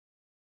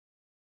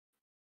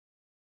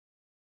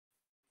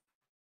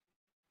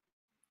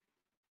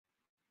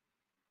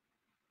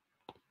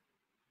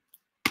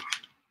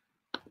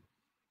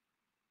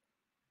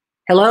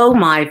Hello,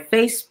 my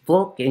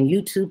Facebook and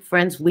YouTube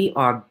friends. We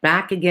are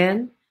back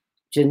again.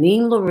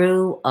 Janine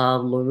LaRue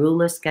of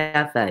LaRuelist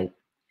Cafe.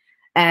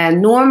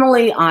 And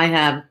normally I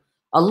have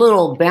a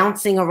little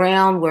bouncing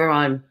around where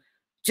I'm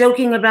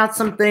joking about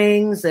some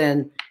things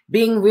and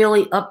being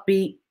really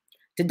upbeat.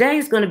 Today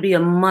is going to be a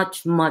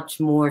much, much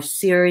more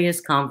serious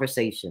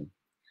conversation.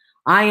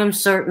 I am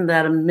certain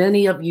that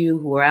many of you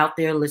who are out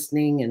there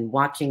listening and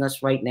watching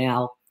us right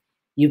now,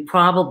 you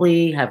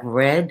probably have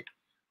read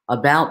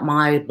about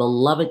my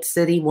beloved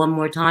city one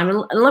more time.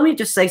 And let me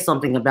just say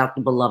something about the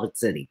beloved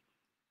city.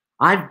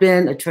 I've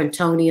been a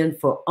Trentonian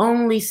for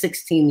only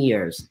 16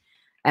 years.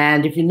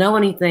 And if you know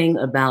anything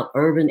about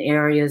urban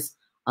areas,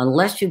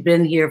 unless you've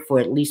been here for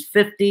at least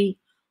 50,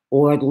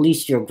 or at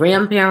least your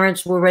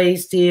grandparents were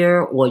raised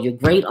here, or your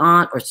great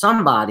aunt or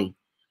somebody,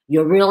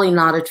 you're really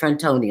not a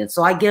Trentonian.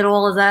 So I get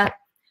all of that,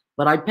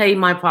 but I pay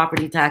my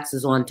property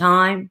taxes on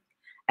time,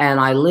 and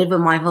I live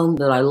in my home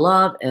that I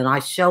love, and I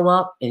show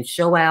up and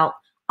show out.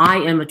 I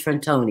am a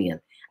Trentonian,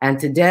 and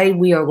today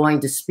we are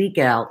going to speak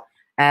out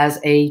as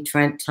a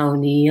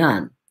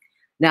Trentonian.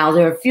 Now,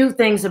 there are a few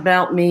things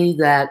about me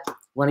that I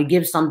want to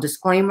give some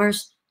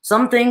disclaimers.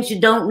 Some things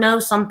you don't know,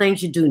 some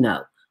things you do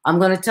know. I'm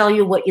going to tell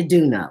you what you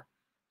do know.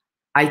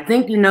 I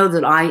think you know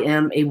that I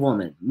am a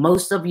woman.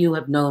 Most of you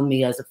have known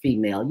me as a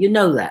female. You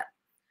know that.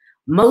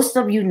 Most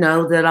of you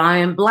know that I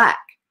am Black.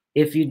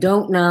 If you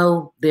don't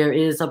know, there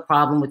is a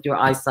problem with your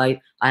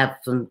eyesight. I have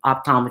some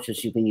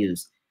optometrists you can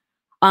use.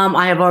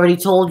 I have already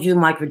told you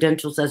my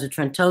credentials as a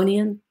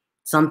Trentonian.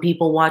 Some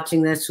people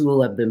watching this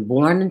who have been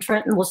born in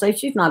Trenton will say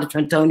she's not a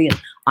Trentonian.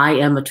 I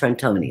am a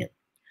Trentonian.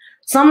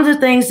 Some of the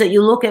things that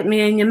you look at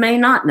me and you may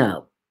not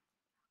know.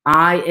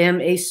 I am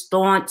a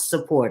staunch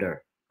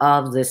supporter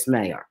of this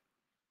mayor.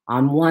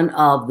 I'm one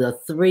of the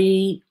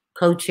 3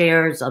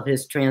 co-chairs of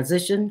his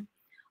transition.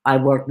 I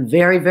worked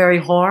very, very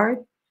hard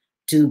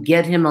to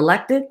get him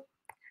elected,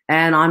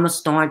 and I'm a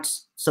staunch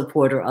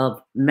supporter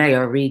of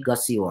Mayor Reed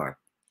Gussior.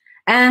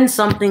 And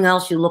something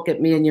else you look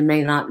at me and you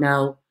may not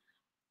know,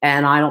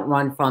 and I don't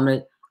run from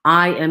it.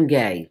 I am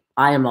gay.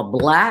 I am a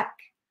Black,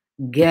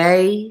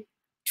 gay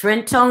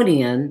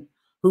Trentonian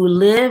who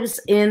lives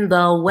in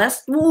the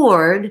West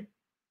Ward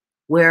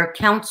where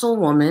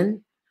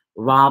Councilwoman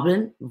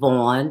Robin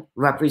Vaughn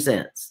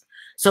represents.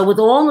 So with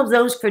all of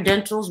those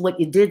credentials, what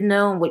you did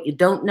know and what you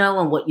don't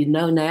know and what you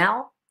know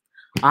now,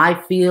 I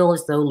feel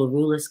as though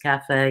LaRuelist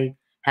Cafe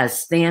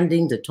has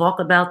standing to talk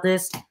about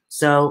this.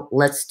 So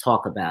let's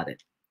talk about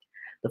it.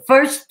 The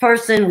first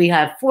person, we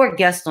have 4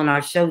 guests on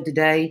our show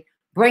today,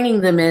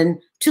 bringing them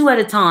in 2 at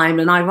a time.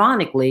 And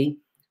ironically,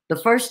 the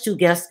first 2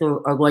 guests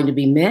are going to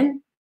be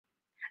men,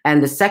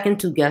 and the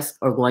second 2 guests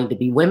are going to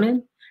be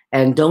women.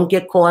 And don't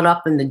get caught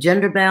up in the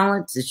gender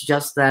balance. It's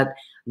just that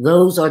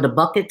those are the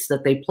buckets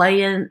that they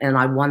play in, and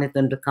I wanted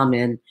them to come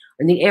in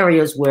the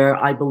areas where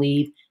I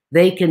believe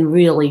they can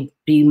really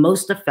be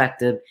most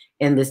effective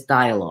in this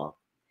dialogue.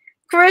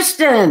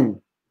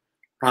 Kristen.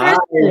 Hi,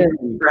 thank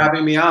you for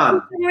having me on.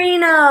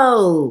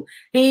 Fuscarino.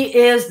 He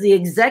is the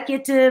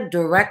executive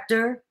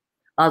director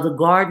of the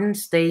Garden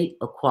State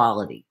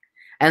Equality.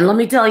 And let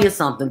me tell you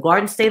something,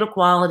 Garden State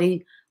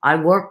Equality, I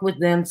worked with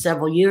them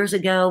several years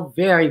ago,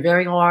 very,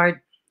 very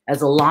hard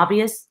as a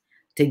lobbyist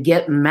to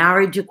get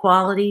marriage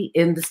equality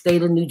in the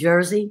state of New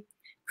Jersey.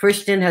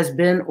 Christian has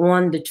been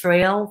on the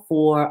trail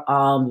for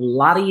a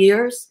lot of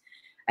years.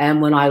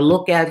 And when I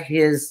look at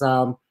his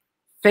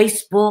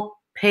Facebook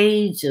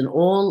page and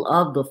all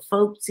of the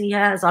folks he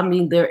has, I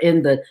mean, they're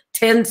in the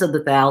tens of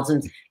the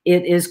thousands.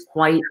 It is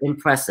quite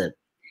impressive.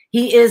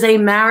 He is a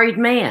married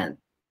man.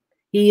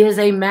 He is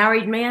a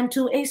married man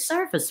to a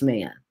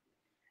serviceman.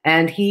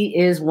 And he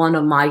is one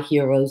of my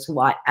heroes who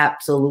I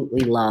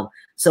absolutely love.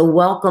 So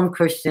welcome,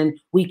 Christian.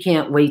 We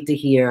can't wait to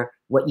hear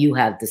what you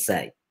have to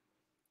say.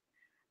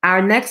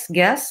 Our next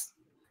guest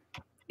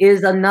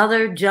is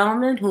another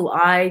gentleman who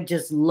I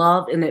just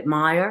love and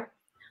admire.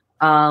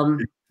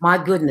 My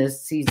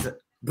goodness, he's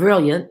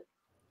brilliant.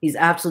 He's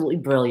absolutely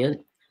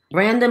brilliant.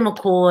 Brandon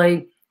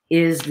McKoy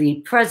is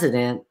the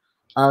president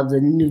of the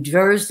New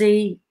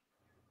Jersey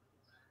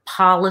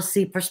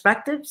Policy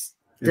Perspectives.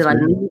 Did I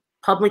leave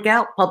public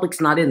out? Public's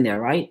not in there,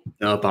 right?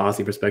 No,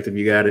 policy perspective,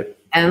 you got it.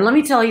 And let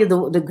me tell you,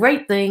 the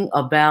great thing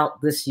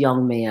about this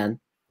young man,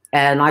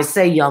 and I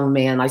say young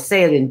man, I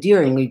say it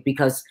endearingly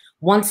because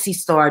once he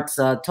starts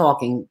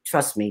talking,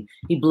 trust me,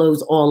 he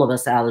blows all of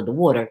us out of the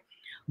water.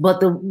 But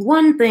the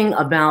one thing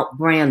about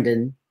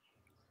Brandon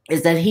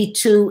is that he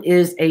too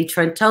is a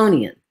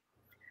Trentonian.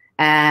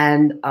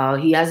 And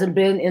he hasn't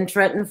been in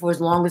Trenton for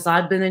as long as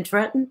I've been in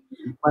Trenton.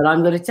 But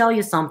I'm going to tell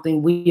you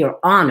something. We are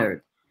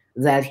honored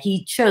that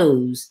he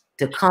chose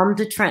to come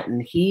to Trenton,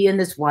 he and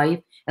his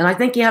wife. And I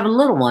think you have a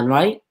little one,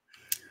 right?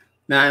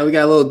 Nah, we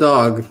got a little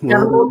dog. We'll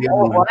have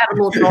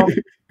a little dog.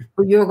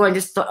 You're going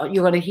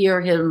to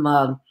hear him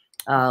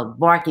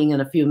barking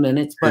in a few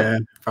minutes. But yeah,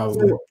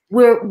 probably. So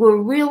we're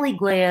really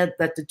glad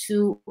that the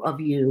 2 of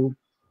you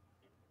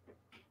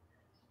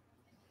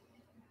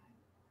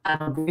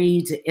have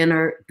agreed to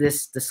enter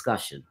this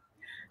discussion.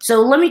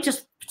 So let me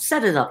just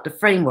set it up, the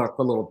framework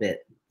a little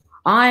bit.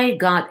 I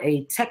got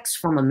a text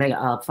from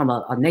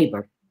a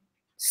neighbor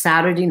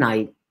Saturday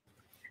night,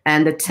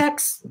 and the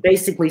text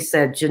basically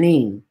said,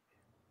 Janine,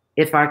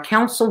 if our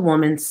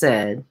councilwoman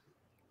said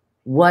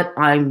what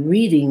I'm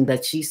reading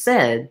that she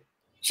said,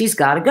 she's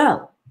got to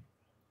go.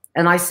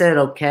 And I said,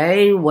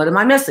 okay, what am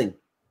I missing?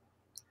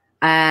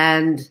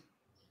 And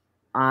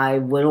I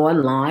went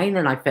online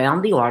and I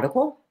found the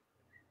article,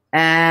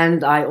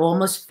 and I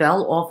almost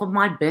fell off of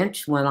my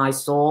bench when I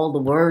saw the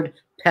word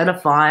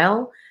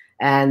pedophile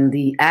and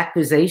the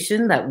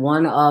accusation that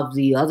one of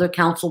the other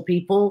council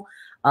people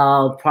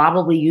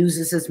probably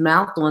uses his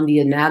mouth on the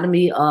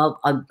anatomy of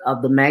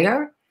the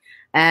mayor.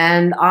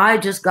 And I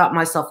just got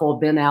myself all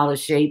bent out of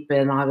shape,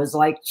 and I was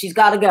like, she's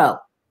got to go.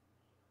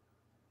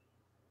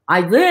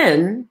 I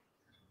then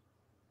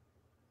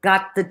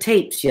got the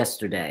tapes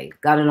yesterday,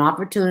 got an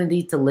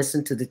opportunity to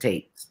listen to the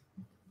tapes.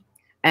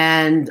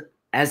 And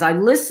as I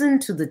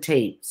listened to the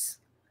tapes,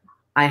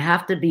 I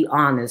have to be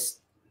honest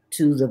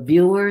to the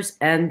viewers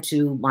and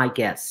to my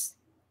guests.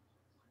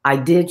 I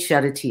did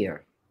shed a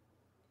tear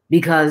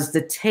because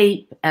the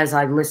tape, as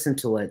I listened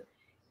to it,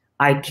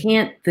 I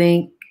can't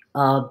think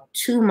of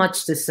too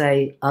much to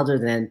say other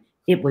than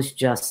it was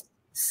just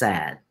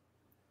sad.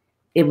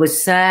 It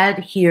was sad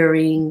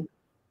hearing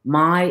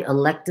my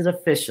elected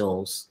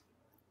officials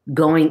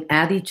going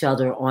at each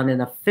other on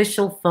an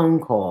official phone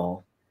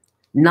call,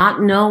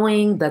 not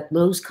knowing that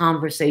those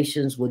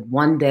conversations would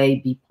one day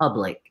be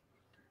public,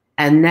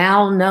 and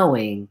now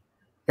knowing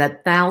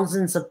that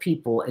thousands of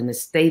people in the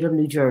state of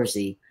New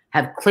Jersey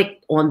have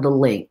clicked on the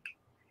link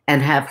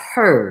and have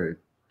heard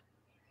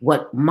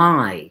what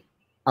my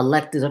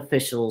elected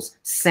officials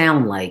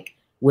sound like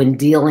when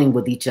dealing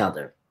with each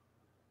other.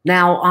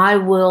 Now, I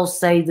will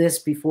say this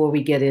before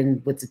we get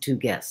in with the two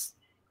guests.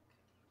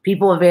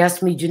 People have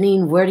asked me,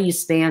 Janine, where do you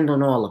stand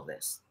on all of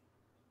this?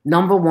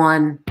 Number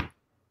one,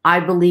 I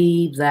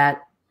believe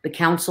that the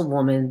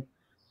councilwoman,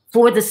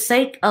 for the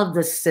sake of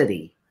the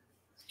city,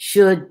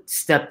 should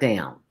step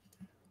down.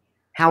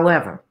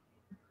 However,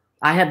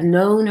 I have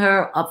known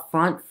her up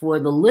front for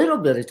the little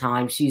bit of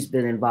time she's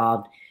been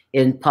involved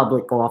in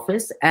public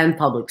office and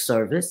public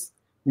service.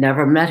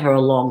 Never met her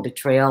along the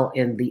trail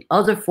in the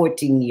other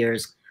 14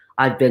 years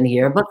I've been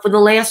here, but for the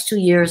last 2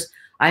 years,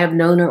 I have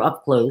known her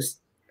up close.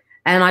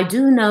 And I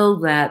do know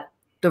that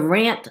the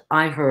rant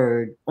I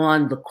heard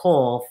on the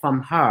call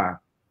from her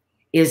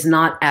is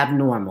not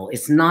abnormal.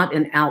 It's not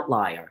an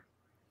outlier.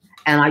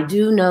 And I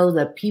do know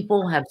that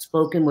people have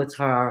spoken with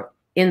her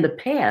in the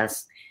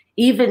past,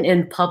 even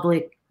in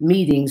public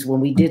meetings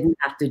when we didn't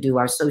have to do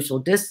our social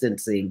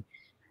distancing.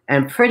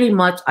 And pretty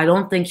much, I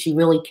don't think she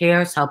really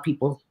cares how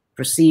people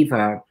perceive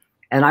her.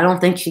 And I don't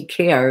think she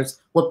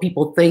cares what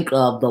people think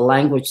of the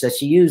language that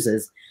she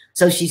uses.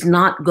 So she's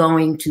not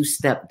going to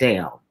step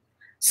down.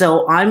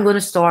 So I'm going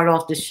to start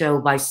off the show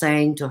by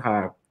saying to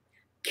her,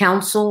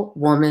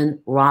 Councilwoman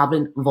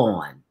Robin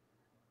Vaughn,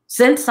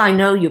 since I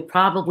know you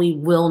probably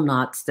will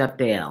not step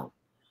down,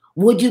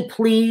 would you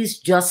please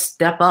just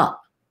step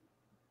up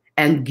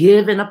and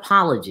give an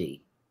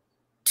apology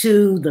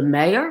to the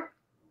mayor,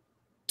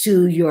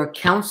 to your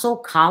council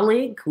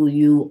colleague who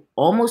you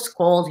almost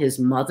called his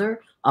mother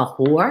a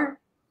whore,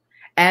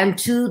 and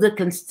to the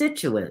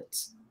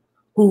constituents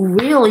who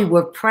really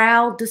were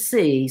proud to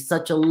see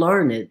such a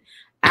learned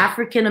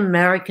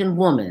African-American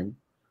woman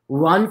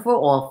run for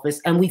office,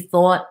 and we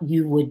thought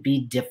you would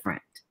be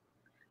different.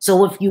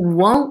 So if you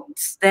won't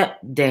step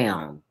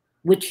down,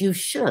 which you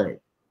should,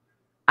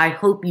 I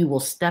hope you will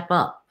step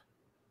up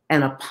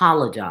and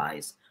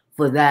apologize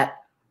for that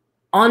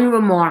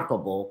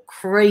unremarkable,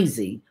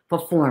 crazy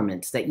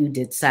performance that you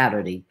did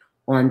Saturday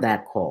on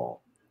that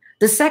call.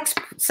 The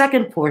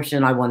second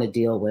portion I want to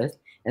deal with,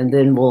 and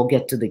then we'll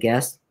get to the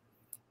guest,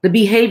 the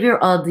behavior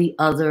of the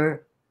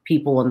other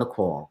people on the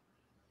call.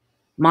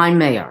 My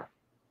mayor.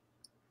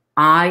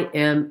 I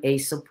am a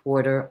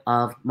supporter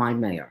of my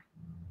mayor.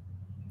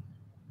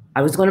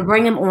 I was going to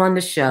bring him on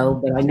the show,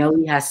 but I know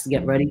he has to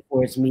get ready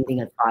for his meeting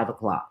at 5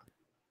 o'clock.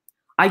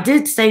 I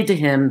did say to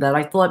him that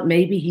I thought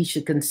maybe he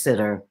should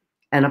consider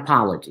an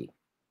apology.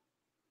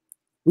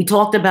 We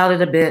talked about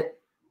it a bit.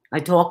 I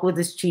talked with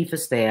his chief of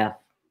staff,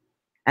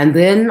 and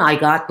then I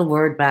got the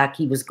word back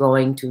he was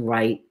going to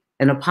write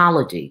an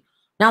apology.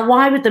 Now,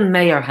 why would the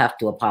mayor have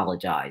to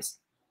apologize?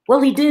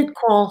 Well, he did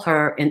call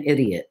her an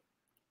idiot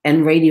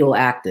and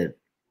radioactive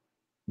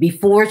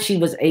before she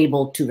was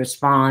able to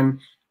respond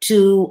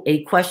to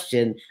a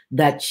question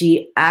that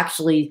she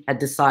actually had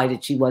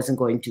decided she wasn't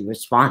going to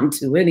respond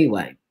to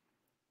anyway.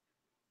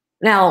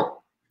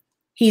 Now,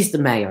 he's the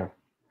mayor.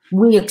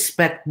 We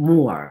expect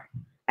more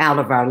out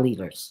of our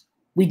leaders.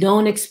 We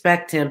don't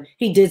expect him.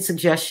 He did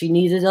suggest she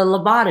needed a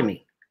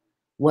lobotomy.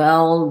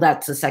 Well,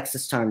 that's a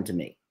sexist term to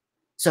me.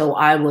 So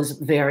I was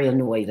very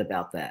annoyed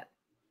about that.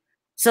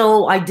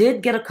 So I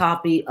did get a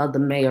copy of the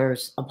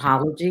mayor's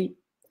apology,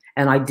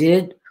 and I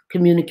did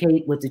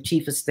communicate with the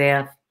chief of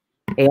staff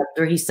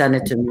after he sent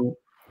it to me.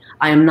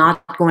 I am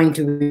not going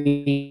to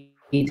read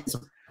it.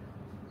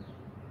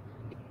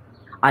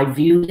 I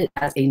viewed it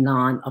as a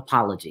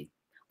non-apology.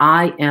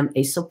 I am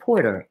a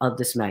supporter of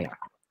this mayor.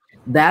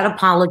 That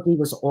apology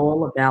was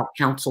all about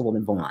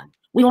Councilwoman Vaughn.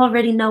 We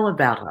already know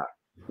about her.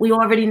 We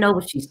already know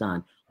what she's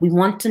done. We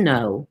want to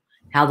know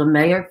how the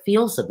mayor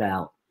feels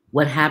about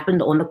what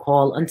happened on the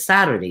call on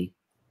Saturday,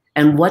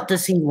 and what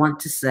does he want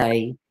to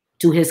say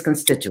to his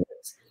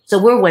constituents.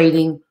 So we're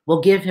waiting.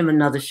 We'll give him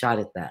another shot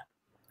at that.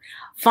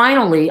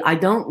 Finally, I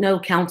don't know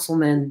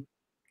Councilman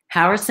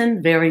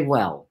Harrison very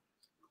well.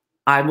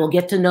 I will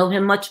get to know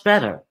him much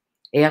better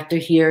after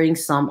hearing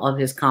some of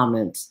his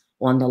comments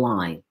on the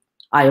line.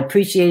 I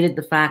appreciated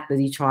the fact that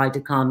he tried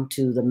to come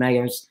to the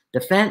mayor's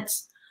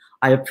defense.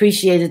 I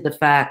appreciated the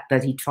fact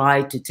that he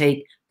tried to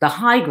take the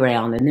high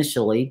ground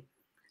initially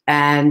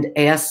and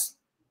ask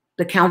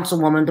the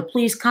councilwoman to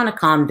please kind of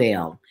calm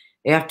down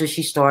after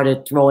she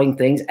started throwing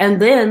things. And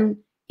then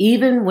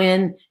even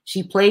when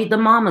she played the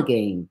mama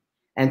game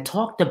and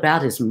talked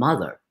about his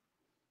mother,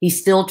 he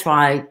still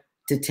tried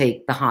to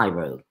take the high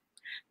road.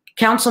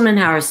 Councilman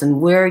Harrison,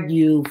 where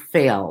you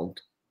failed,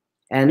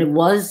 and it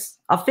was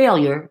a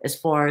failure as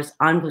far as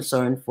I'm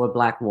concerned for a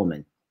Black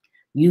woman,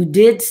 you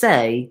did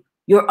say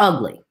you're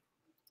ugly.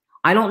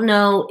 I don't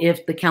know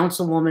if the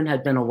councilwoman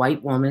had been a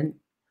white woman,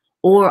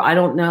 or I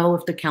don't know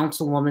if the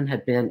councilwoman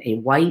had been a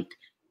white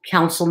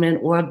councilman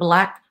or a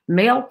Black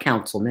male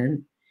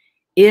councilman,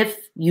 if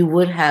you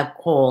would have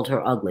called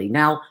her ugly.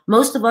 Now,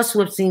 most of us who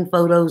have seen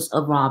photos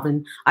of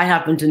Robin, I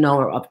happen to know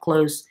her up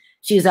close.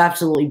 She's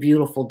absolutely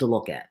beautiful to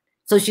look at.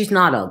 So she's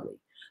not ugly.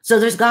 So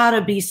there's got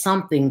to be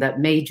something that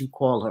made you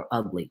call her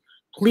ugly.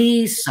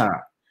 Please,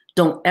 sir,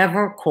 don't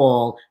ever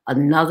call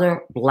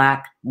another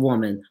Black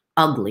woman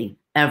ugly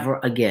ever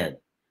again.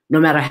 No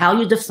matter how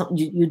you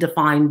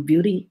define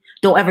beauty,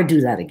 don't ever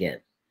do that again.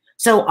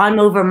 So I'm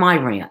over my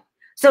rant.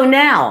 So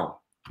now,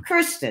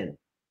 Kristen,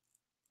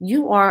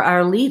 you are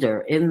our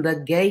leader in the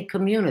gay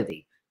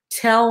community.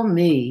 Tell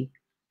me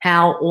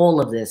how all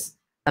of this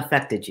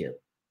affected you.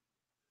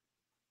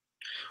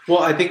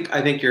 Well, I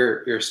think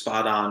you're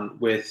spot on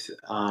with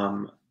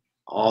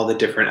all the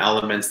different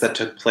elements that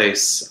took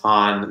place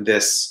on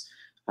this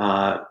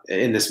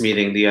in this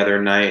meeting the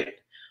other night,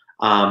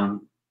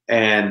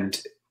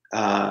 and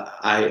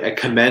I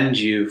commend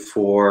you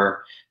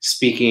for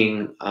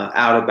speaking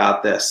out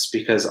about this,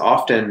 because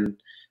often,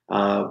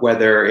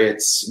 whether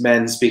it's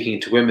men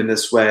speaking to women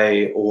this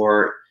way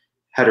or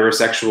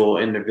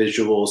heterosexual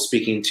individuals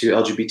speaking to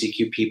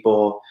LGBTQ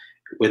people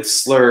with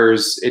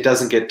slurs, it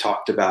doesn't get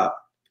talked about.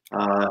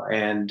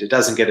 And it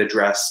doesn't get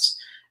addressed.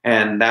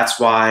 And that's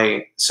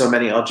why so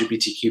many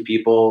LGBTQ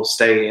people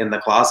stay in the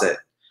closet,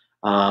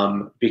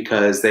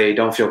 because they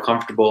don't feel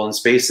comfortable in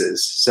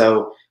spaces.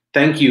 So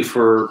thank you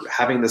for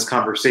having this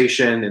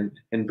conversation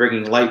and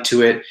bringing light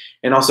to it,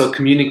 and also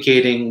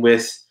communicating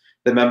with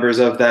the members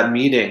of that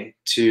meeting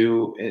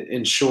to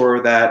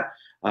ensure that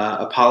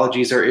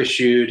apologies are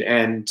issued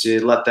and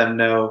to let them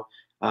know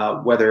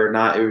whether or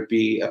not it would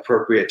be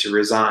appropriate to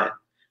resign.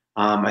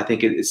 I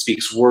think it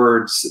speaks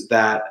words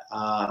that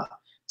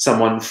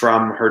someone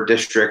from her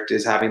district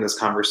is having this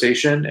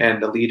conversation,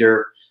 and a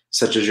leader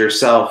such as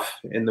yourself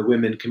in the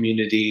women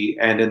community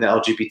and in the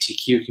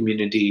LGBTQ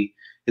community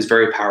is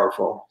very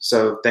powerful.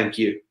 So thank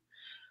you.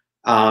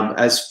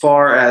 As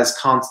far as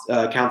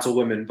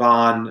Councilwoman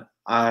Vaughn,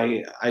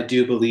 I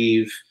do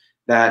believe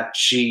that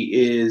she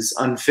is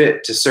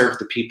unfit to serve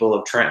the people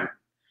of Trenton,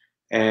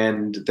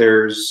 and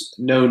there's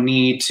no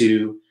need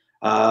to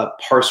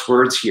parse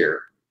words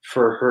here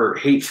for her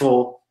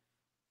hateful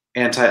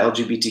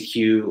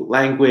anti-LGBTQ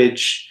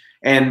language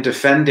and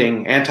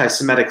defending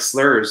anti-Semitic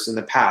slurs in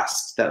the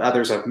past that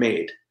others have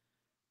made.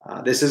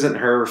 This isn't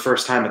her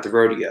first time at the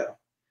rodeo.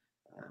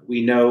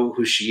 We know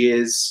who she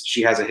is.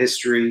 She has a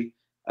history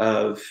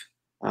of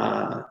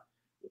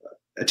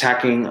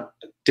attacking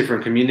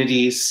different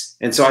communities.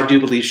 And so I do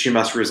believe she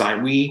must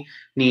resign. We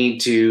need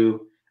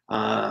to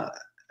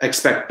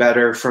expect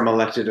better from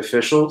elected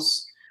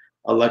officials.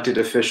 Elected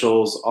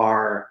officials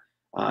are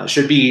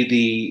should be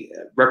the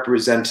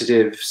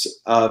representatives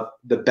of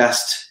the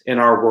best in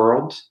our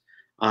world.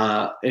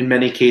 In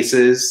many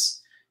cases,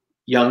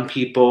 young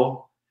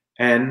people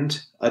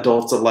and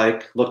adults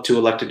alike look to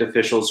elected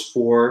officials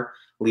for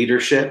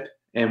leadership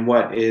and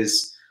what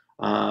is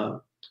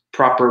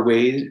proper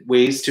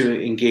ways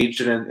to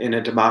engage in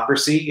a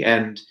democracy,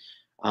 and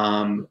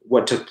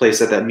what took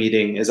place at that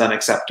meeting is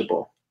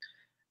unacceptable.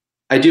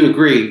 I do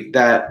agree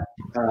that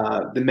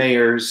the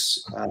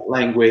mayor's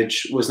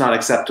language was not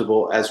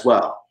acceptable as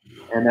well,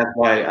 and that's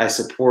why I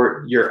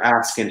support your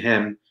asking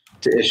him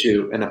to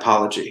issue an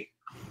apology.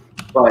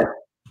 But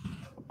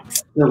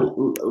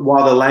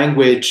while the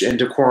language and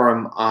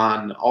decorum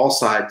on all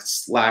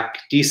sides lack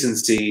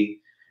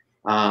decency,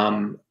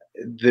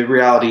 the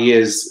reality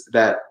is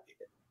that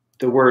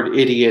the word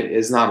idiot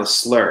is not a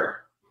slur.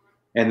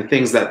 And the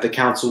things that the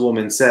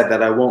councilwoman said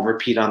that I won't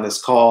repeat on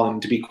this call,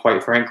 and to be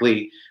quite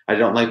frankly, I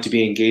don't like to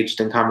be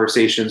engaged in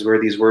conversations where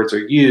these words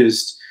are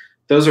used,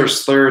 those are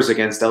slurs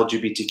against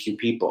LGBTQ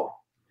people.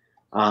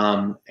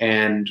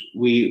 And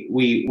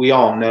we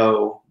all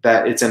know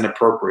that it's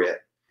inappropriate.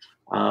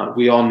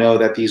 We all know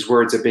that these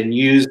words have been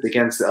used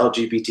against the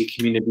LGBT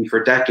community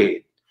for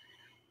decades.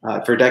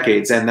 for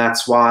decades. And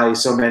that's why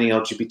so many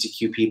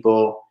LGBTQ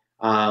people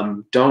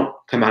don't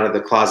come out of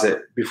the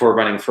closet before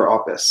running for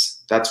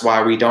office. That's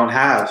why we don't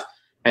have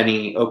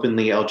any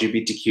openly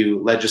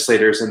LGBTQ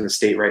legislators in the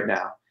state right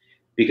now,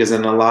 because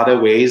in a lot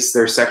of ways,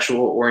 their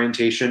sexual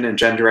orientation and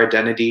gender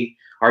identity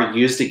are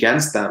used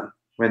against them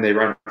when they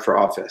run for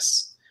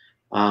office.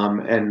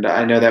 And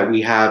I know that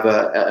we have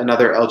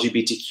another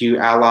LGBTQ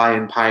ally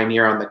and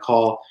pioneer on the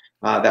call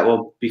that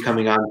will be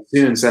coming on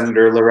soon,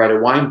 Senator Loretta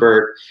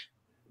Weinberg.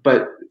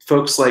 But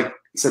folks like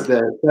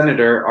the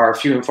senator are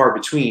few and far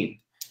between.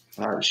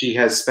 She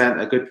has spent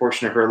a good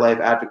portion of her life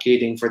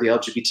advocating for the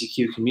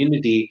LGBTQ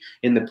community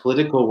in the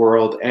political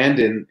world and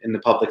in the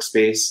public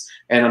space.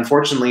 And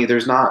unfortunately,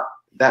 there's not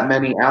that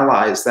many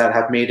allies that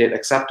have made it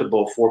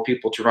acceptable for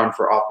people to run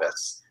for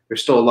office.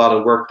 There's still a lot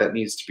of work that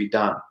needs to be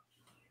done.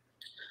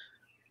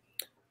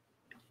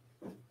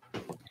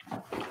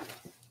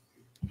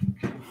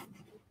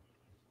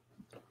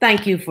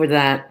 Thank you for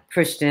that,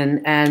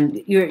 Christian.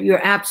 And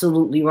you're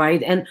absolutely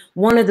right. And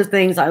one of the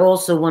things I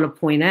also want to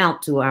point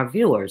out to our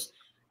viewers,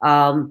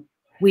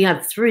 we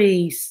have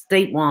 3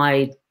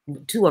 statewide,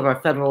 2 of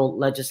our federal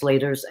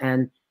legislators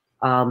and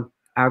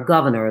our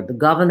governor. The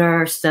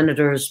governor,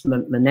 Senators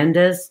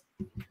Menendez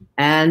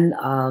and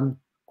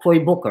Cory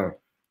Booker,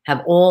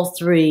 have all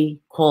 3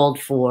 called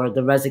for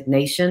the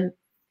resignation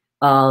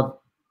of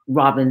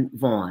Robin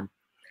Vaughn.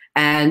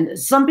 And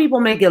some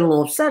people may get a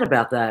little upset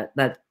about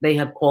that they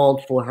have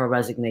called for her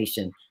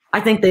resignation.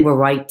 I think they were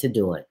right to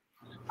do it.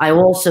 I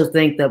also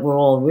think that we're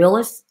all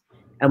realists,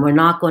 and we're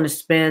not going to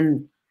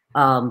spend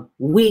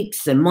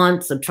weeks and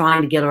months of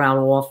trying to get her out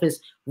of office.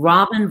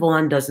 Robin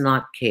Vaughn does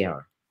not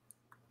care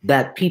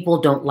that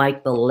people don't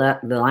like the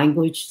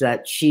language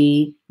that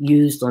she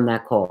used on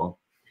that call.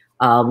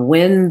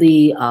 When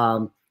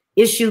the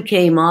issue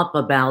came up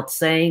about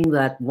saying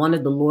that one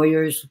of the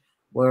lawyers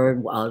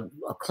where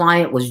a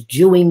client was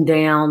Jewing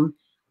down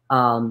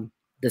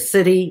the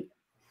city,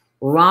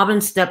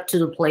 Robin stepped to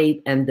the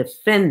plate and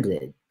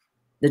defended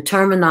the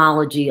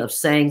terminology of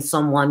saying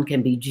someone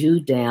can be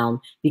Jewed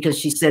down, because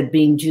she said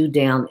being Jewed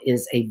down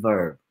is a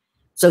verb.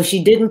 So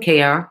she didn't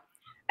care.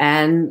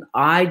 And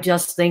I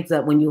just think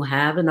that when you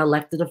have an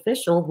elected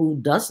official who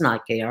does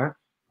not care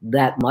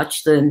that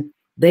much, then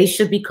they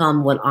should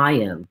become what I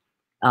am,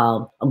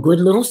 a good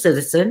little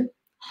citizen,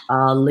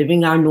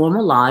 living our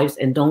normal lives,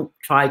 and don't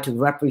try to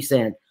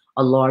represent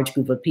a large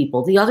group of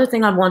people. The other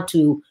thing I want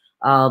to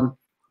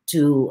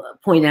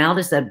point out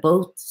is that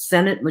both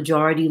Senate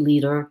Majority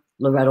Leader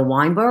Loretta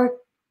Weinberg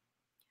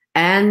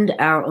and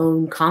our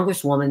own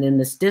Congresswoman in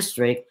this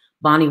district,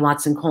 Bonnie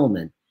Watson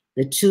Coleman,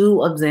 the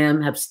 2 of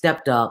them have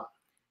stepped up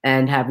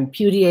and have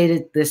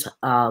repudiated this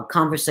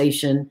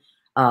conversation,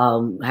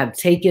 have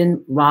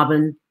taken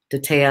Robin to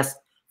task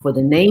for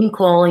the name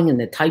calling and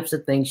the types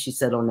of things she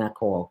said on that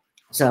call.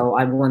 So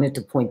I wanted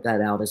to point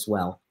that out as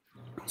well.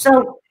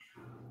 So,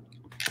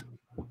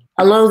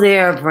 hello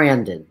there,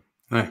 Brandon.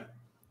 Hi.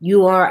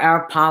 You are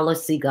our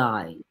policy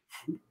guy.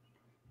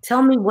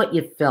 Tell me what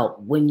you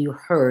felt when you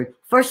heard,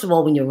 first of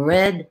all, when you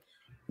read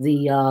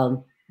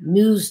the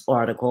news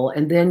article,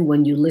 and then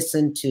when you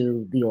listened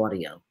to the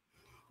audio.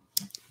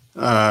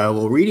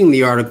 Well, reading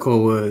the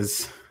article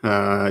was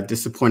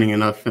disappointing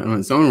enough in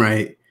its own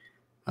right,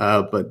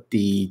 but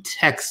the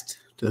text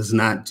does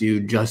not do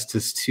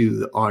justice to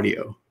the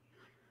audio.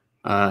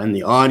 And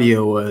the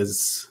audio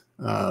was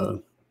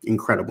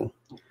incredible.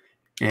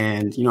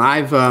 And, you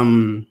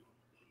know,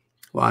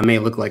 well, I may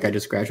look like I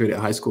just graduated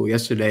high school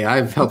yesterday.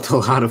 I've helped a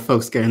lot of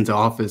folks get into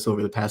office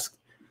over the past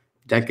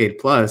decade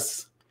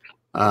plus.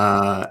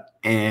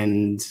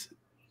 And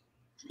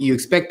you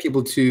expect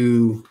people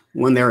to,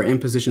 when they're in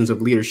positions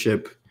of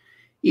leadership,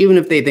 even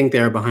if they think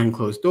they're behind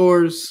closed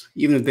doors,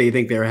 even if they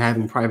think they're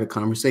having private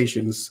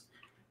conversations,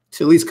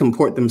 to at least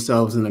comport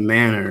themselves in a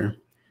manner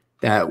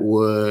that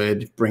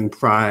would bring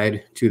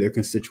pride to their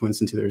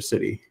constituents and to their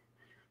city.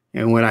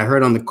 And what I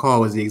heard on the call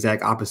was the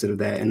exact opposite of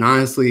that. And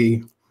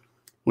honestly,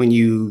 when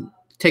you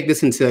take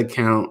this into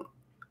account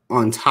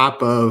on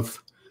top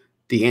of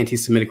the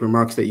anti-Semitic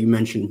remarks that you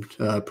mentioned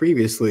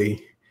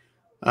previously,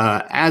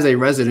 as a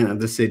resident of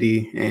the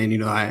city, and you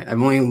know,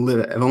 I've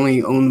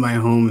only owned my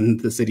home in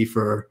the city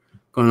for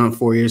going on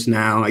 4 years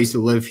now. I used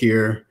to live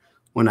here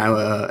when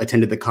I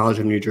attended the College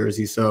of New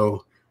Jersey,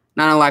 so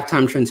not a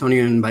lifetime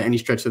Trentonian by any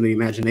stretch of the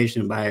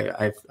imagination, but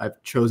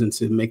I've chosen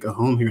to make a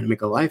home here and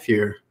make a life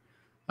here.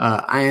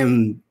 I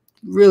am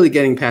really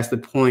getting past the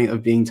point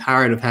of being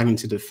tired of having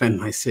to defend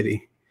my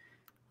city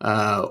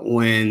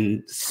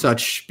when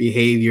such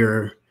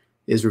behavior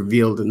is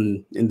revealed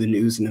in the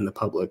news and in the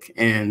public.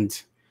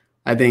 And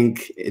I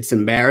think it's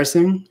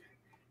embarrassing.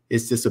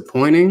 It's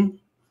disappointing.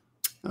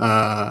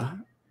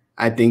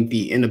 I think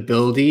the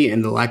inability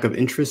and the lack of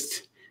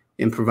interest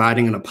in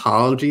providing an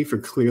apology for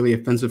clearly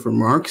offensive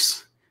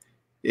remarks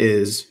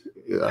is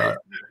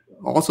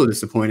also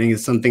disappointing.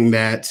 It's something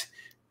that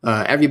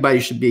everybody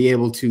should be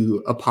able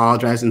to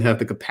apologize and have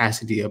the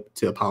capacity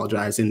to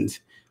apologize, and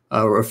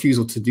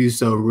refusal to do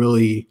so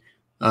really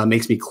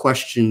makes me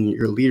question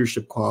your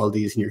leadership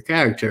qualities and your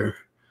character.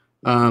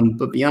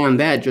 But beyond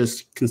that,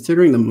 just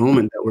considering the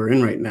moment that we're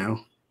in right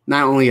now,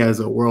 not only as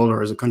a world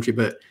or as a country,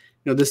 but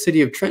the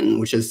city of Trenton,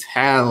 which has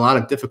had a lot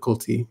of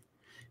difficulty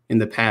in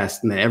the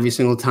past, and that every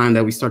single time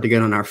that we start to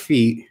get on our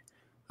feet,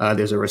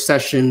 there's a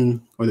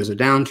recession or there's a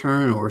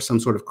downturn or some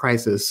sort of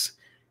crisis,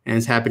 and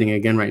it's happening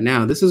again right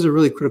now. This is a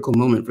really critical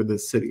moment for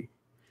this city.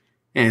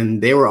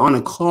 And they were on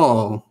a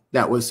call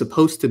that was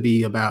supposed to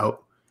be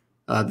about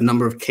the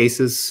number of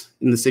cases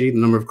in the city, the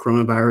number of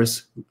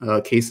coronavirus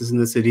cases in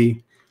the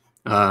city,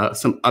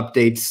 some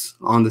updates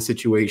on the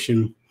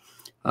situation,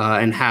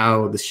 and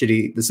how the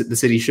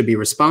city should be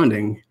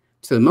responding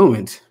to the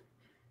moment.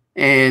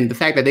 And the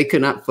fact that they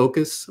could not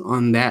focus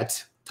on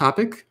that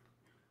topic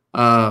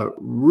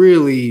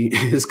really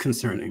is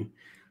concerning.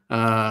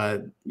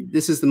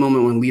 This is the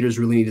moment when leaders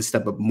really need to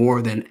step up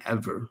more than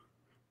ever.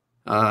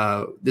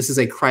 This is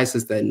a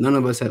crisis that none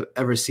of us have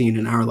ever seen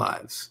in our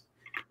lives.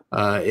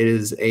 It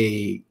is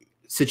a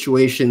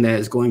situation that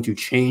is going to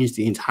change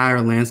the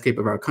entire landscape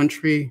of our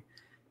country.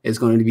 It's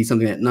going to be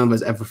something that none of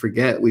us ever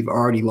forget. We've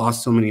already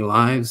lost so many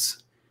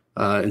lives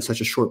in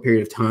such a short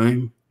period of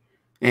time.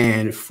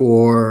 And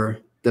for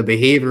the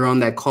behavior on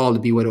that call to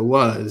be what it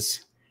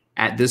was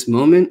at this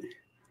moment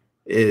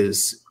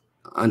is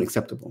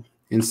unacceptable.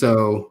 And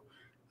so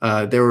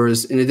there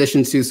was, in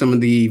addition to some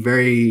of the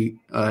very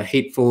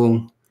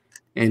hateful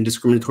and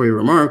discriminatory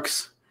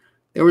remarks,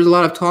 there was a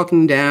lot of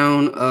talking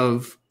down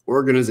of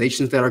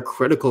organizations that are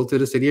critical to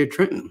the city of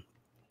Trenton.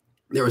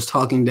 There was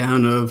talking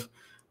down of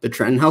the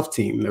Trenton Health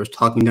Team. There was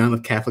talking down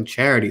of Catholic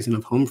Charities and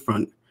of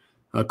Homefront,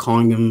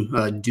 calling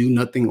them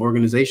do-nothing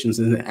organizations.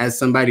 And as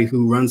somebody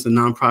who runs a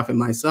nonprofit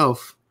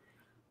myself,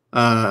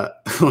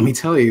 let me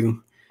tell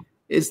you,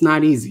 it's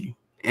not easy.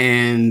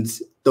 And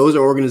those are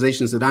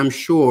organizations that I'm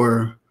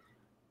sure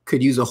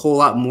could use a whole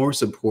lot more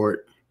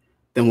support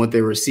than what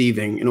they're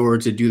receiving in order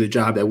to do the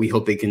job that we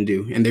hope they can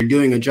do. And they're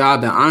doing a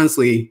job that,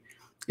 honestly,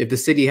 if the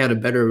city had a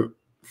better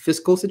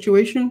fiscal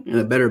situation and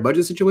a better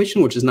budget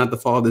situation, which is not the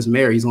fault of this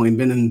mayor, he's only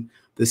been in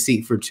the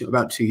seat for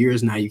about 2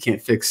 years now. You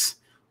can't fix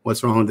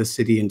what's wrong with the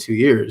city in 2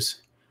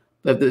 years.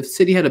 But if the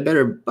city had a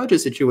better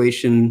budget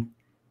situation,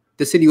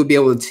 the city would be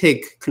able to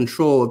take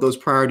control of those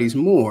priorities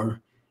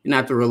more and not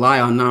have to rely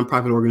on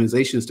nonprofit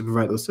organizations to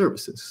provide those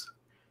services.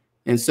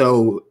 And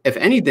so, if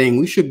anything,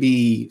 we should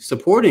be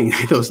supporting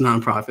those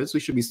nonprofits. We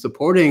should be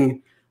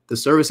supporting the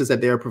services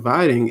that they are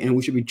providing, and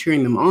we should be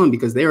cheering them on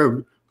because they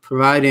are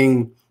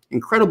providing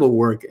incredible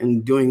work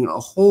and doing a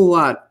whole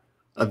lot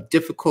of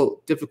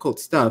difficult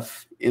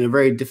stuff in a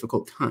very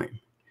difficult time.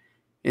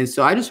 And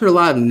so I just heard a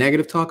lot of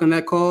negative talk on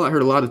that call. I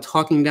heard a lot of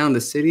talking down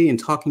the city and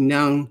talking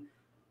down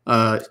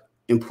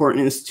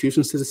important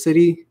institutions to the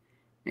city.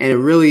 And it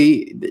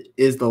really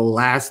is the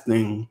last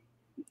thing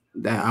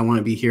that I want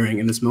to be hearing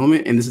in this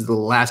moment. And this is the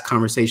last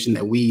conversation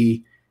that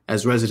we,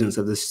 as residents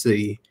of this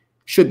city,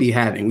 should be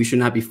having. We should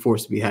not be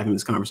forced to be having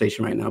this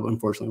conversation right now, but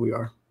unfortunately we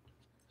are.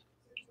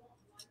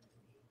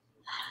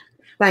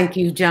 Thank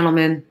you,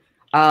 gentlemen.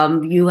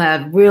 You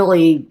have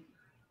really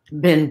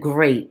been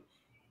great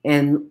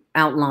in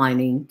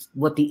outlining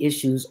what the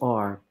issues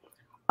are.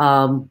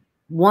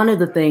 One of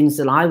the things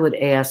that I would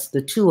ask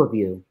the two of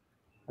you,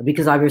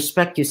 because I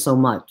respect you so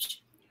much,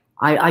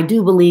 I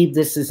do believe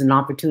this is an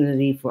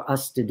opportunity for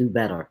us to do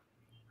better.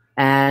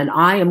 And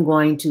I am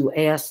going to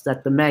ask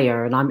that the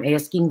mayor, and I'm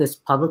asking this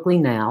publicly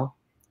now,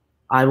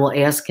 I will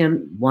ask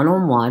him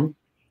one-on-one.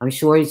 I'm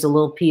sure he's a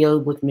little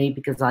PO'd with me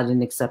because I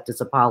didn't accept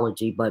his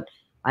apology, but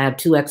I have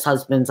 2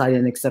 ex-husbands. I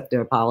didn't accept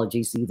their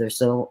apologies either.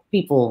 So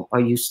people are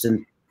used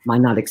to my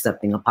not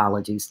accepting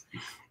apologies.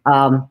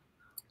 I'm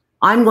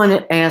going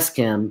to ask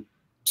him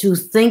to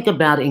think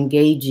about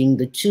engaging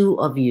the two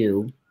of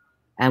you.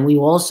 And we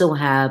also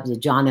have the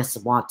John S.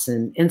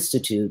 Watson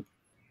Institute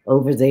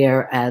over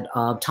there at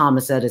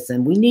Thomas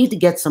Edison. We need to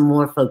get some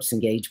more folks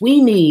engaged.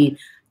 We need,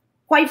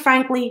 quite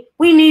frankly,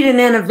 we need an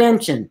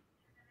intervention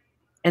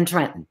in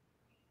Trenton.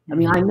 I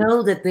mean, I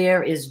know that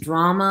there is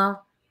drama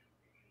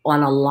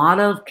on a lot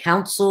of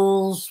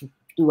councils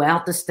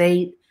throughout the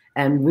state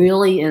and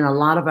really in a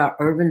lot of our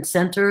urban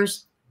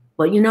centers.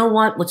 But you know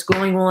what? What's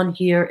going on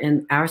here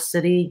in our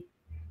city,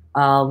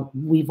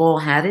 we've all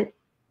had it.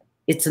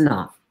 It's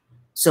enough.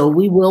 So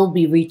we will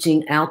be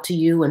reaching out to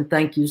you, and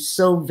thank you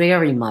so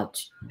very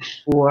much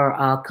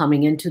for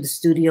coming into the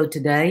studio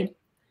today.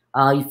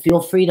 You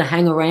feel free to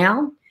hang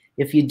around.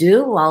 If you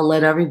do, I'll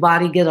let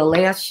everybody get a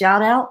last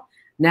shout out.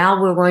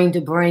 Now we're going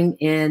to bring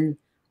in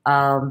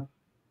our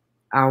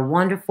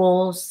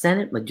wonderful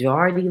Senate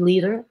Majority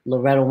Leader,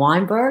 Loretta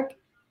Weinberg,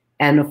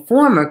 and a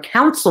former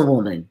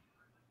councilwoman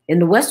in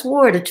the West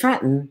Ward of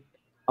Trenton,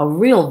 a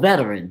real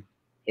veteran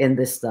in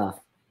this stuff,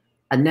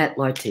 Annette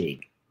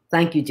Lartigue.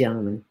 Thank you,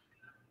 gentlemen.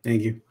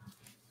 Thank you.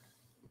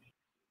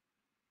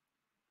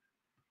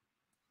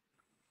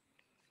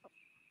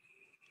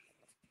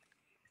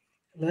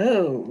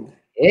 Hello.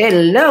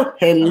 Hello,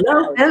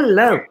 hello,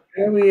 hello.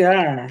 Here we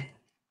are.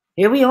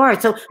 Here we are.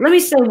 So let me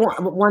say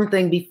one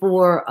thing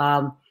before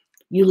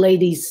you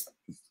ladies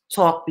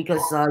talk,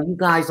 because you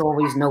guys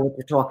always know what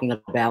you're talking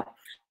about.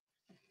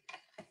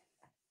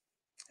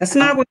 That's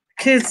not what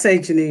the kids say,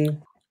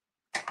 Janine.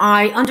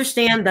 I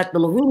understand that the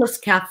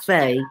LaRuelist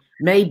Cafe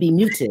may be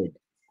muted.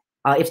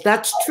 If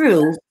that's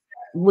true,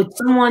 would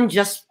someone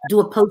just do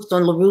a post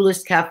on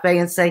LaRuelist Cafe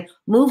and say,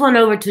 move on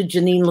over to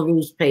Janine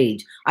LaRue's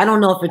page? I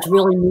don't know if it's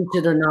really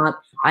muted or not.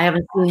 I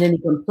haven't seen any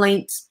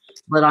complaints,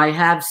 but I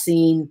have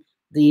seen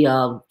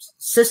the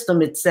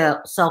system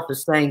itself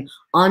is saying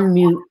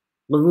unmute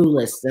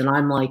LaRuelist, and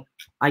I'm like,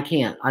 I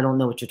can't. I don't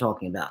know what you're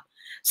talking about.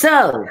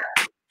 So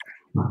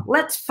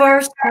let's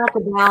first talk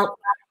about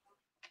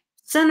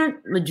Senate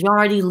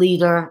Majority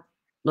Leader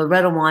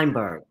Loretta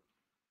Weinberg.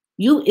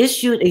 You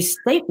issued a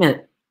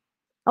statement.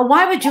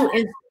 Why would you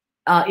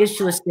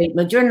issue a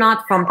statement? You're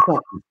not from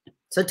Trenton.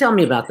 So tell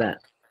me about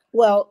that.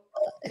 Well,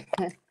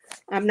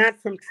 I'm not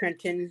from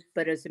Trenton,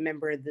 but as a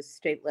member of the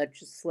state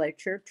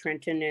legislature,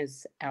 Trenton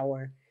is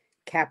our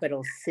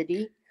capital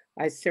city.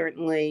 I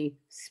certainly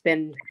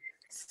spend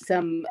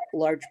some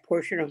large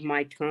portion of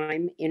my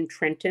time in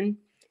Trenton.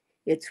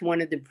 It's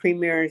one of the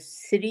premier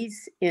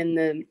cities in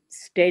the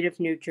state of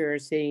New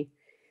Jersey,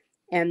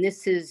 and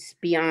this is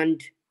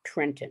beyond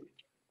Trenton.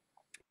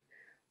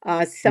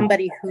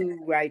 Somebody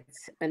who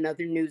writes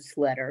another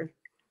newsletter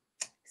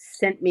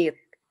sent me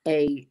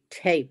a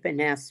tape and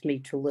asked me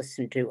to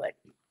listen to it.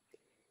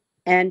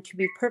 And to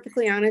be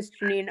perfectly honest,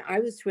 Janine, I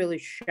was really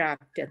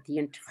shocked at the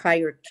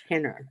entire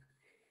tenor.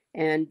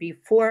 And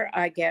before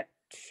I get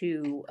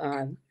to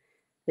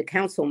the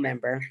council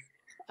member,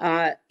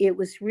 it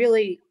was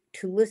really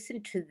to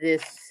listen to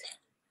this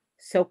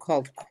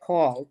so-called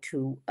call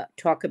to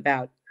talk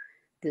about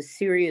the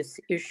serious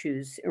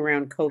issues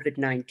around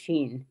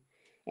COVID-19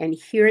 and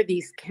hear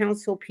these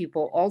council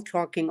people all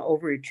talking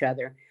over each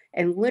other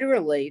and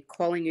literally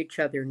calling each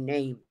other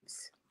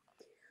names.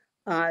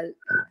 The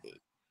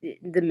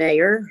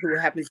mayor, who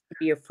happens to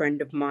be a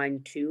friend of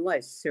mine too,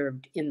 I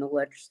served in the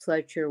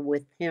legislature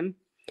with him.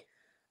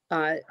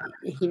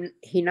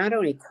 He not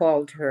only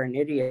called her an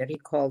idiot, he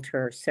called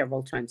her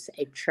several times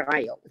a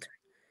child,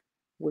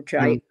 which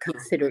I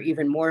consider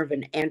even more of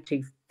an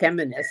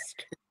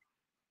anti-feminist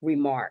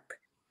remark.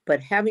 But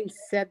having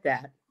said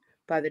that,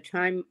 by the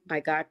time I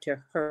got to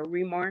her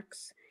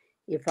remarks,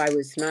 if I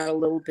was not a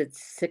little bit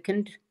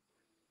sickened,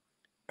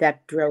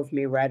 that drove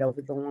me right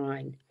over the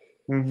line.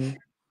 Mm-hmm.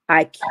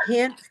 I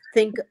can't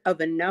think of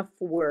enough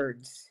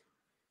words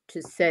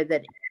to say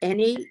that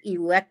any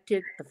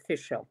elected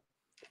official,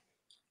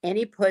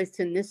 any place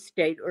in this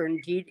state or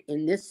indeed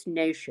in this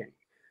nation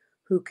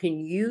who can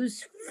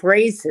use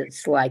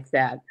phrases like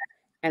that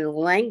and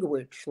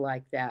language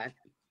like that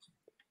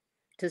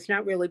does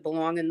not really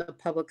belong in the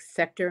public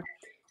sector.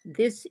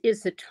 This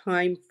is a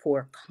time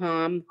for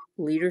calm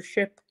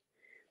leadership,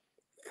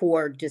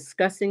 for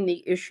discussing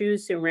the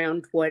issues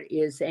around what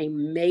is a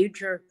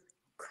major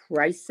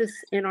crisis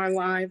in our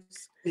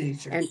lives.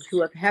 And to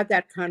have had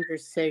that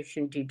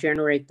conversation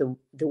degenerate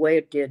the way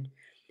it did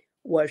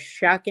was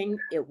shocking.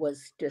 It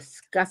was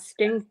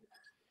disgusting.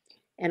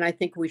 And I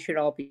think we should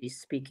all be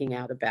speaking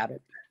out about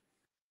it.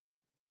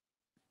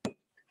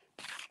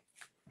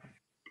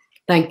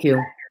 Thank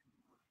you.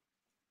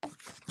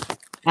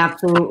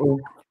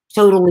 Absolutely.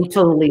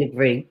 Totally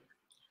agree.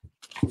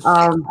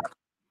 And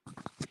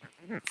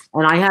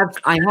I have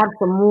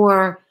some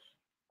more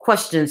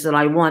questions that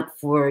I want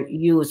for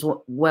you as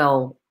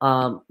well,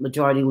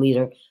 Majority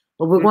Leader.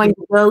 But we're going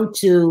to go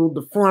to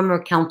the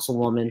former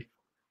councilwoman.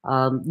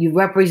 You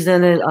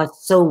represented us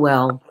so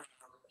well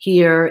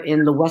here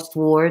in the West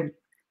Ward.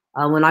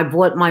 When I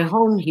bought my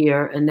home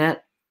here,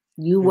 Annette,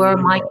 you were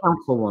my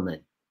councilwoman.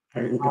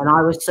 And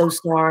I was so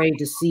sorry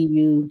to see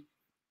you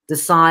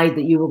decide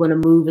that you were going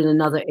to move in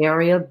another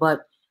area,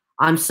 but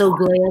I'm so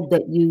glad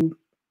that you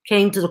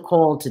came to the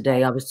call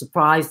today. I was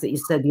surprised that you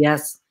said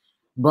yes,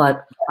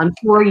 but I'm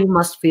sure you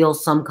must feel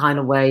some kind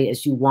of way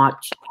as you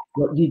watch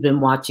what you've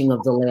been watching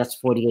of the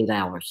last 48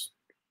 hours.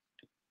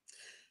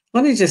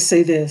 Let me just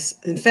say this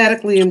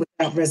emphatically and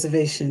without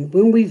reservation.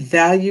 When we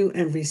value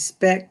and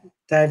respect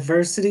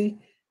diversity,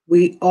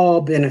 we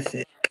all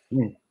benefit.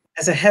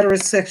 As a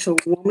heterosexual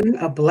woman,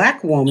 a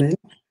Black woman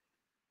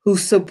who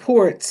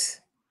supports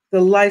the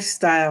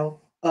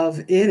lifestyle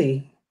of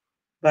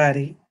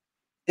anybody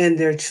and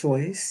their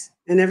choice,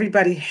 and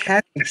everybody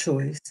has a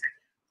choice.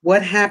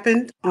 What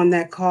happened on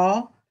that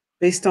call,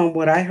 based on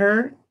what I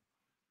heard,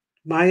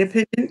 my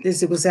opinion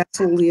is it was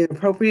absolutely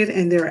inappropriate,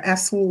 and there are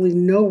absolutely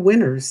no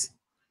winners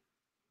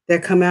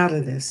that come out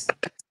of this.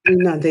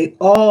 None. They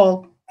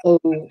all owe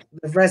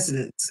the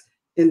residents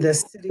in the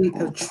city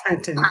of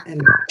Trenton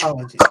an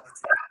apology.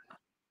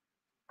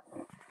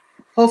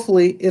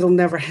 Hopefully, it'll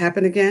never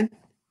happen again.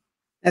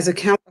 As a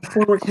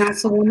former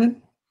councilwoman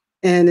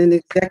and an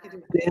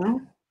executive now,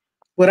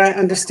 what I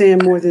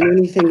understand more than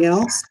anything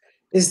else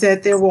is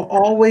that there will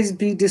always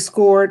be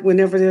discord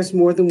whenever there's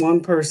more than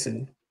one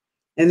person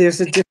and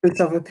there's a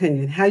difference of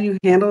opinion. How you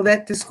handle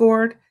that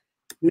discord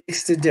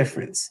makes the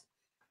difference.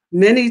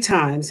 Many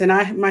times, and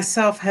I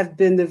myself have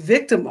been the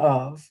victim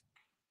of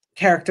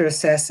character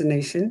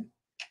assassination,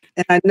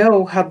 and I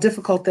know how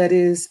difficult that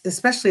is,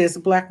 especially as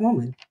a Black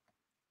woman.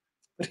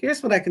 But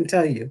here's what I can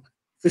tell you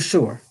for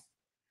sure.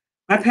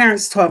 My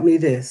parents taught me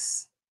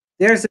this.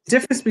 There's a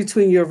difference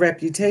between your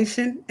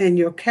reputation and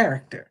your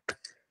character.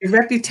 Your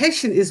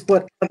reputation is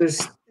what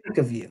others think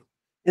of you.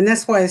 And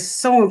that's why it's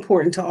so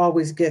important to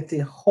always get the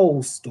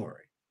whole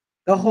story,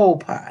 the whole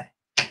pie,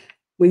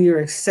 when you're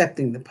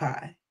accepting the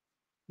pie.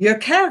 Your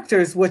character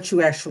is what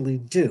you actually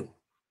do.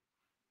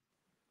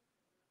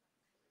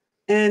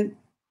 And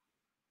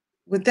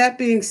with that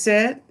being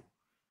said,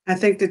 I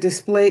think the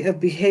display of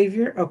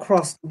behavior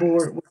across the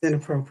board was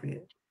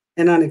inappropriate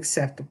and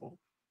unacceptable.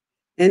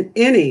 And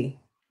any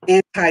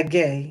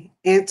anti-gay,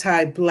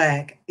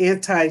 anti-Black,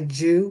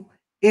 anti-Jew,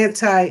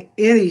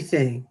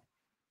 anti-anything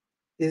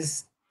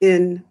is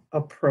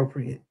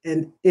inappropriate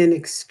and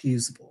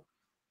inexcusable.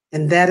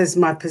 And that is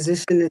my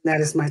position and that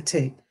is my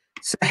take.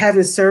 So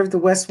having served the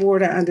West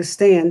Ward, I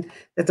understand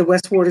that the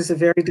West Ward is a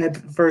very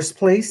diverse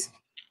place.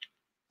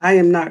 I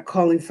am not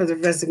calling for the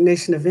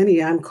resignation of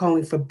any. I'm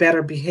calling for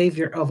better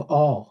behavior of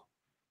all.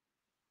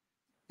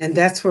 And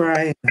that's where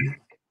I am,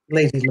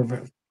 Lady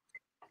LaRue.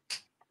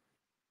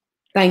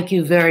 Thank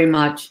you very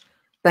much.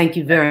 Thank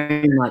you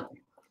very much.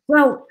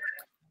 Well,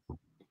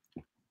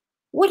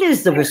 what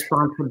is the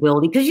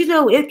responsibility? Because, you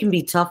know, it can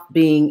be tough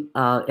being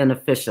an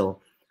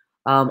official.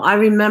 I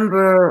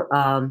remember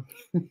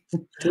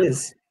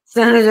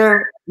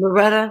Senator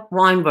Loretta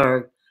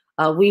Weinberg.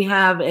 We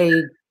have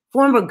a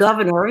former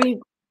governor. He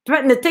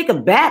threatened to take a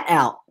bat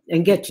out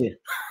and get you.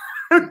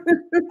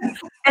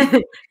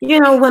 And,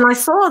 you know, when I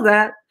saw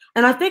that,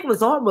 and I think it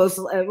was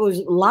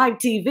live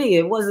TV.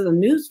 It wasn't a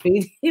news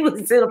feed. He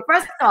was in a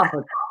press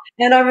conference.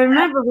 And I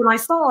remember when I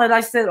saw it,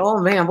 I said,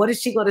 oh, man, what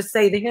is she going to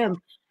say to him?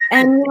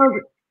 And, you know,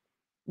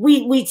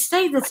 we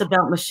say this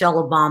about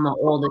Michelle Obama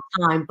all the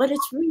time, but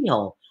it's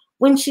real.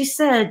 When she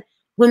said,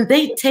 when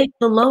they take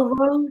the low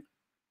road,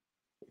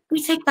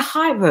 we take the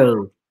high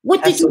road.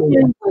 What did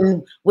you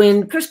do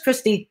when Chris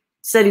Christie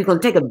said he's going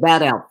to take a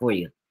bat out for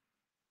you?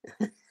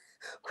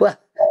 Well,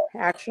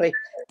 actually,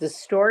 the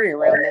story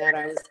around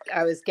that,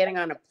 I was getting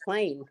on a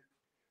plane,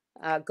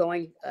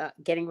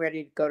 getting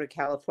ready to go to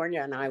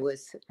California, and I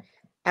was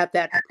at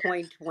that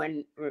point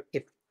when,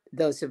 if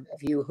those of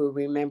you who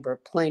remember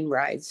plane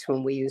rides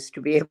when we used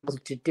to be able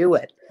to do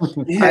it,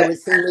 I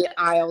was in the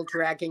aisle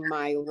dragging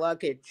my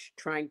luggage,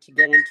 trying to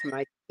get into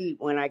my seat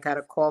when I got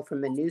a call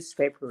from a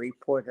newspaper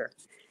reporter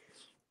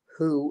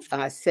who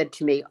said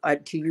to me,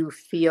 do you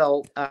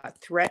feel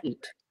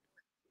threatened?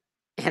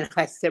 And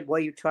I said, what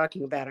are you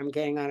talking about? I'm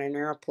getting on an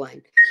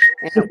airplane.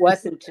 And it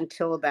wasn't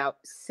until about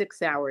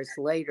 6 hours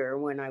later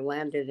when I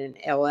landed in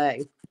LA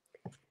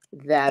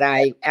that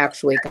I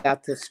actually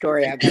got the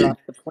story. I got off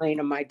the plane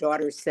and my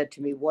daughter said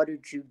to me, what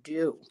did you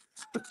do?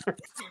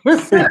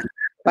 So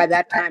by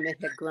that time, it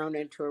had grown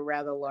into a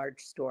rather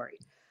large story.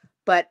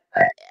 But,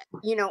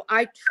 you know,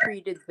 I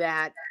treated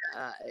that,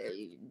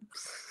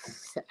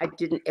 I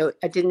didn't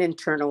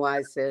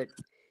internalize it.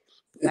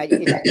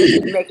 It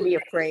didn't make me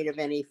afraid of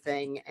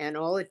anything. And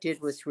all it did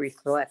was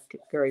reflect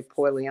very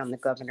poorly on the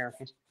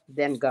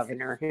then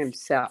governor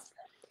himself.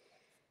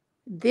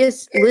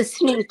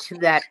 Listening to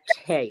that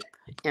tape,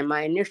 and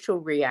my initial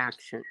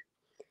reaction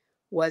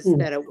was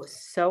that it was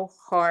so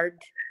hard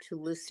to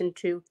listen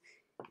to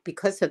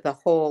because of the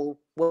whole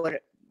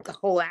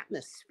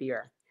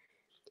atmosphere.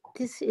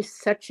 This is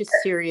such a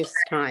serious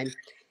time.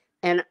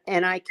 And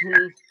I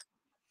can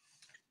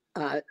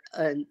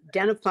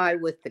identify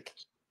with the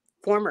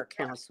former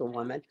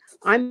councilwoman.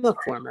 I'm a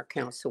former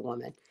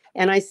councilwoman,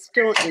 and I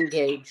still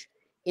engage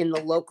in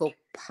the local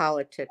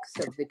politics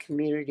of the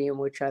community in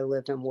which I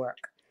live and work.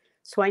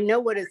 So I know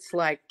what it's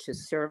like to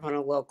serve on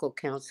a local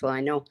council. I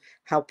know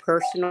how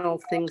personal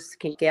things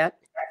can get.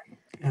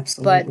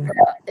 Absolutely.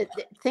 But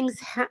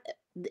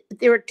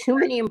there are too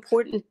many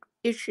important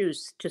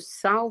issues to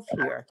solve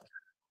here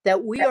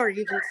that we are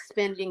even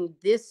spending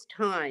this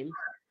time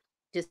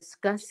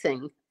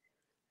discussing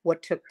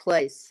what took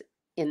place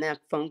in that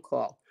phone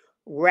call.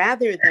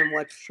 Rather than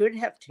what should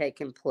have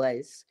taken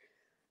place,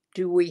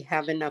 do we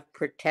have enough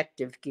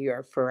protective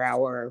gear for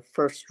our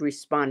first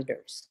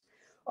responders?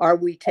 Are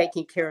we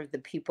taking care of the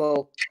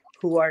people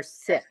who are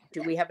sick?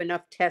 Do we have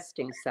enough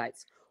testing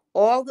sites?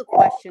 All the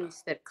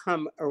questions that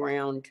come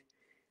around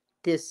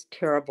this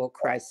terrible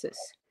crisis.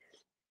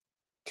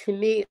 To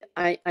me,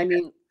 I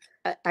mean,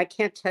 I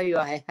can't tell you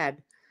I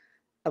had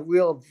a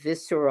real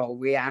visceral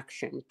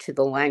reaction to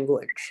the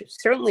language,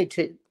 certainly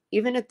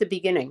even at the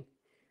beginning.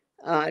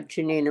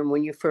 Janine, and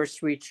when you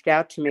first reached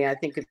out to me, I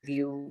think if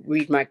you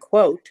read my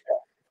quote,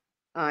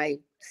 I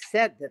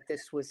said that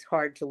this was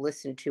hard to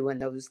listen to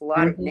and there was a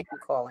lot of name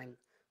calling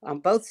on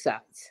both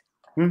sides.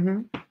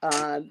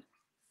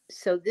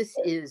 So this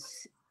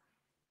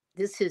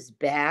is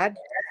bad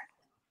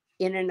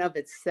in and of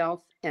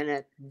itself. And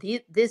at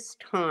these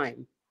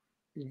times,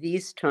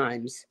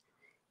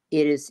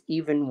 it is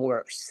even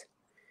worse.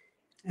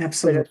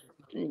 Absolutely.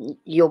 But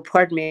you'll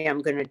pardon me,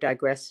 I'm going to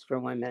digress for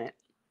 1 minute.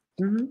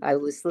 I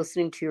was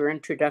listening to your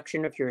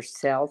introduction of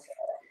yourself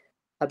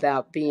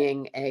about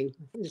being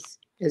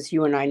as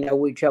you and I know,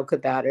 we joke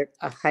about it,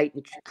 a height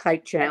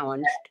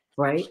challenged.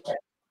 Right.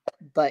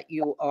 But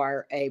you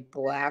are a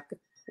Black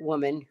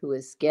woman who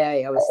is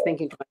gay, I was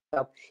thinking to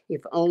myself,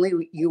 if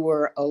only you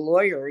were a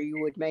lawyer,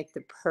 you would make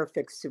the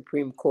perfect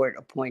Supreme Court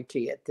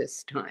appointee at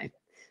this time.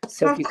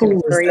 So How if you cool can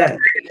is hurry up that?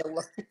 and get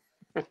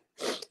your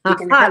you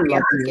can hurry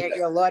up and get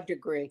your law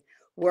degree,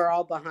 we're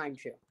all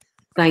behind you.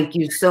 Thank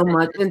you so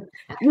much. And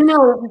you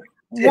know,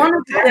 one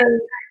of the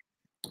things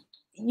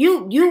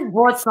you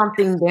brought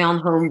something down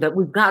home that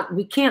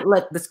we can't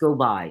let this go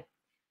by.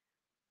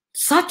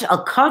 Such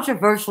a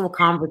controversial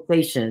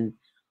conversation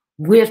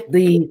with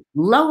the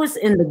lowest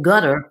in the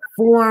gutter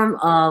form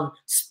of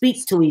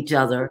speak to each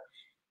other.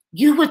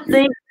 You would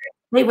think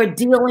they were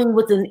dealing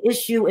with an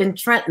issue in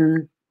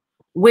Trenton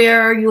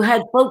where you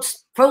had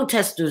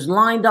protesters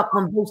lined up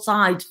on both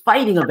sides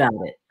fighting about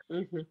it.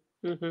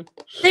 Mm-hmm, mm-hmm.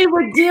 They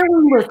were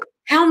dealing with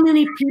how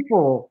many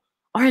people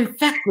are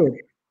infected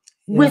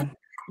with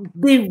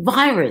the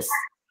virus.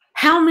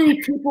 How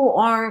many people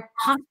are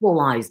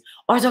hospitalized?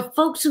 Are there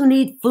folks who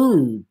need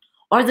food?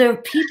 Are there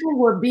people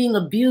who are being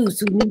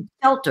abused who need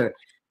shelter?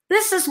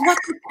 This is what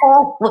the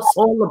call was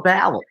all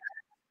about.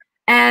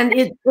 And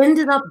it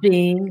ended up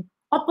being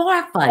a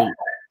bar fight.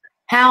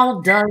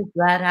 How does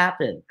that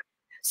happen?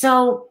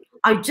 So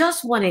I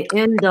just want to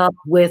end up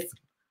with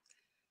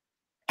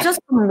just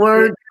some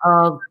words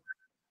of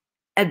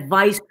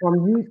advice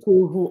from you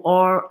two who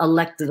are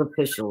elected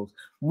officials,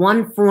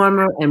 one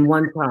former and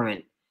one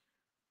current.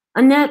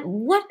 Annette,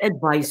 what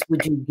advice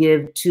would you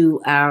give to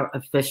our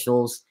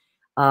officials?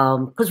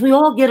 Because we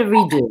all get a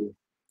redo,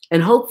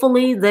 and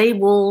hopefully they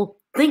will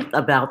think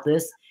about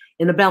this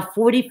in about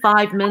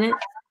 45 minutes.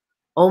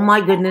 Oh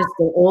my goodness,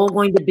 they're all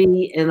going to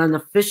be in an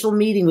official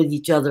meeting with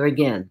each other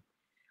again.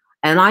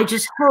 And I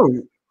just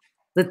hope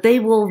that they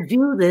will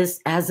view this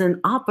as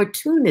an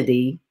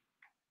opportunity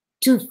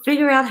to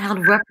figure out how to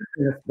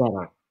represent us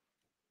better.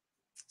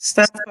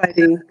 Stop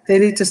fighting. They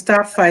need to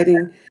stop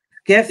fighting,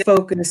 get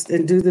focused,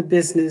 and do the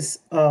business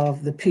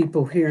of the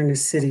people here in the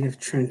city of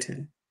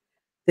Trenton.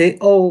 They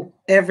owe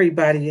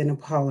everybody an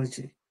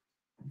apology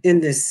in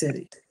this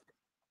city.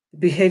 The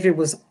behavior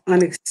was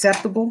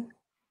unacceptable,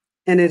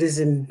 and it is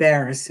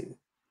embarrassing.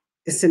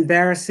 It's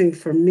embarrassing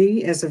for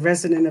me as a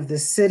resident of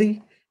this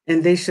city,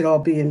 and they should all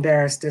be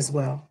embarrassed as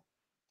well.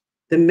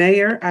 The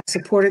mayor, I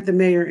supported the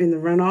mayor in the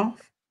runoff.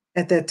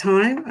 At that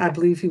time, I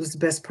believe he was the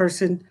best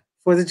person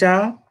for the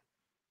job.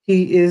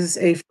 He is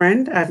a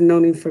friend. I've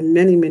known him for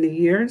many, many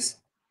years.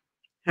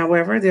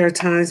 However, there are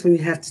times when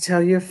you have to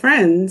tell your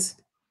friends,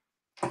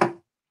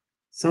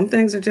 some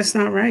things are just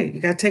not right. You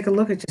got to take a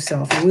look at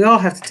yourself. And we all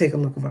have to take a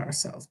look at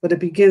ourselves. But it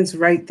begins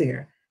right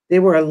there. They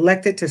were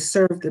elected to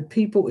serve the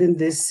people in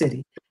this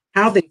city.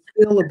 How they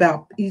feel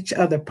about each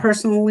other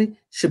personally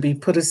should be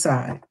put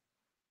aside.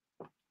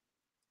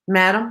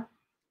 Madam?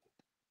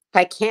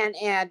 I can't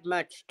add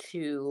much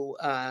to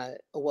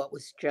what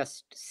was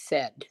just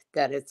said,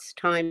 that it's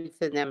time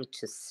for them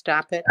to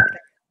stop it,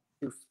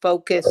 to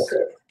focus,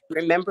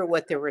 remember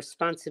what their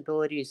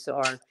responsibilities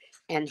are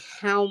and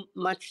how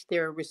much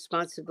their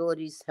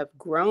responsibilities have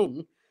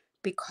grown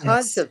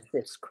because of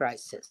this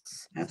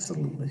crisis.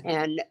 Absolutely.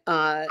 And,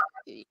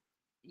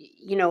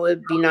 you know,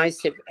 it'd be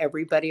nice if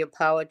everybody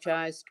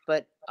apologized,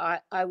 but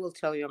I will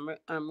tell you,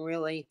 I'm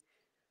really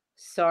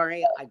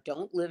sorry. I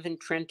don't live in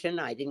Trenton.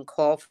 I didn't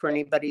call for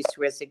anybody's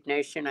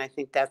resignation. I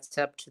think that's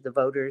up to the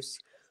voters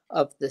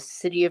of the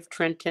city of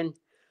Trenton.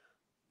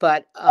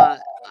 But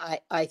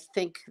I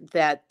think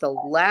that the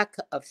lack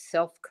of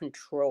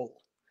self-control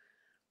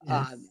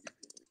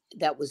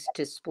that was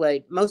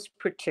displayed, most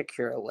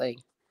particularly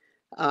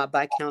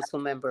by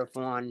Councilmember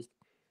Vaughn,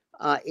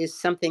 is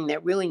something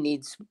that really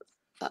needs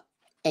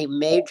a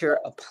major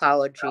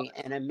apology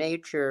and a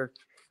major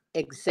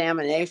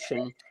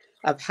examination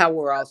of how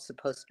we're all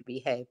supposed to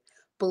behave.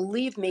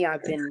 Believe me,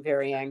 I've been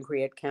very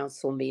angry at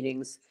council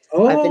meetings.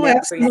 Oh, I've been angry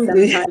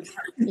absolutely. sometimes,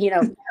 you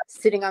know,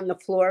 sitting on the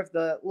floor of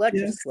the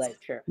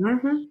legislature.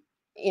 Mm-hmm.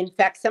 In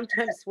fact,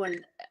 sometimes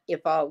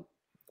if I'll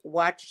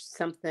watch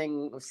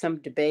something,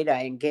 some debate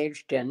I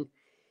engaged in,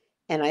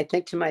 and I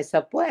think to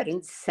myself, boy, I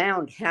didn't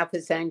sound half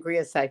as angry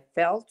as I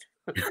felt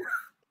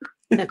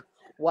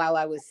while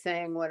I was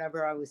saying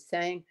whatever I was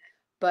saying.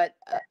 But,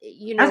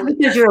 you know. That's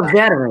because you're a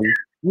veteran.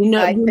 You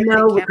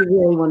know what you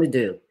really want to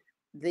do.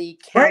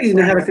 Right, you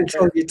know how to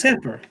control your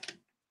temper.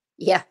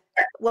 Yeah,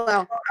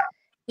 well,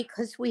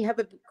 because we have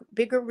a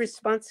bigger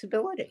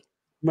responsibility.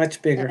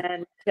 Much bigger.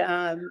 And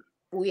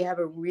we have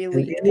a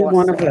really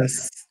one of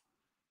us.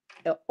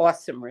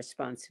 Awesome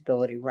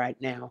responsibility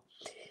right now.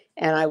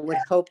 And I would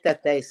hope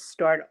that they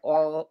start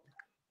all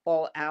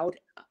out.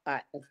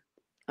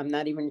 I'm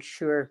not even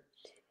sure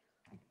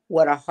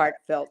what a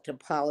heartfelt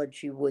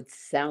apology would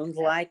sound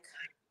like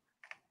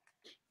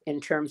in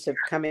terms of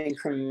coming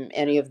from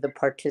any of the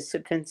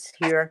participants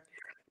here,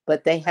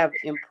 but they have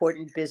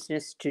important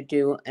business to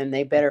do and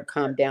they better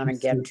calm down and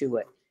get to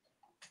it.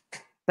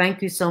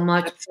 Thank you so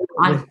much.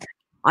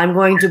 I'm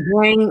going to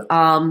bring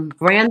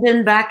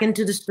Brandon back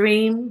into the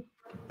stream.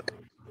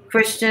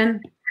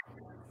 Christian,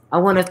 I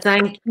want to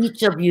thank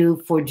each of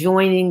you for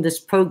joining this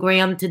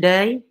program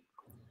today.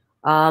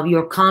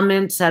 Your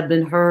comments have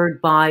been heard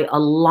by a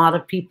lot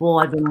of people.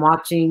 I've been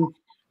watching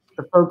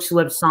the folks who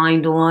have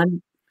signed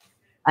on.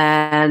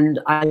 And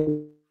I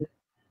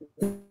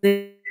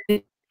think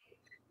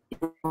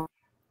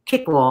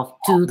kickoff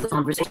to the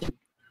conversation.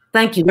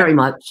 Thank you very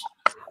much.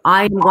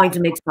 I'm going to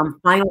make some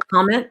final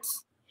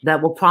comments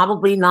that will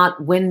probably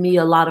not win me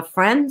a lot of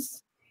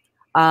friends,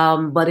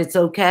 but it's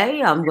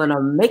okay. I'm going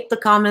to make the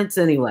comments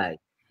anyway.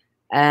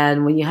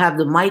 And when you have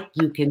the mic,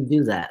 you can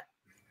do that.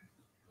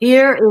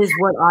 Here is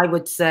what I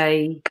would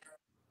say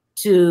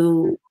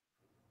to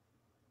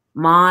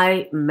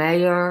my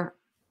mayor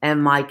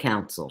and my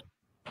council.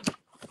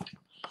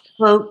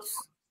 Folks,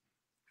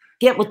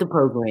 get with the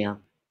program.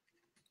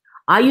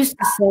 I used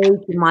to say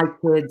to my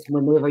kids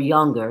when they were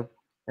younger,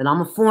 and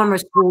I'm a former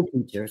school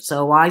teacher,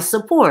 so I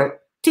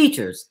support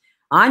teachers.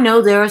 I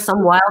know there are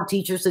some wild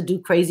teachers that do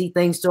crazy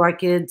things to our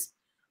kids,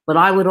 but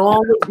I would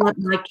always let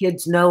my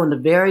kids know in the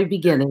very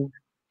beginning,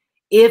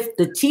 if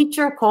the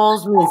teacher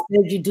calls me and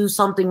says you do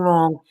something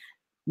wrong,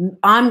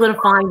 I'm going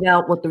to find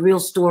out what the real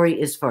story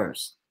is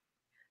first.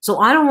 So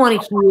I don't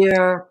want to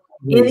hear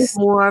any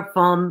more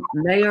from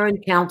mayor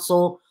and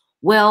council.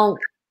 Well,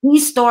 he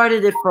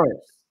started it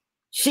first.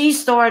 She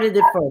started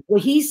it first.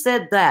 Well, he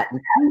said that,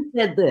 and he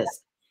said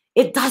this.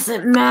 It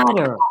doesn't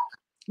matter.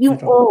 You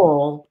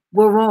all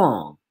were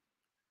wrong.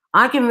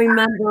 I can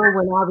remember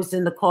when I was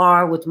in the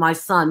car with my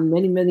son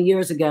many, many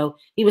years ago.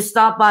 He was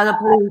stopped by the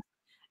police,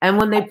 and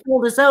when they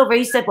pulled us over,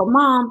 he said, "But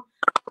Mom,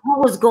 I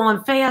was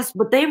going fast,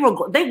 but they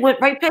went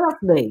right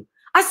past me."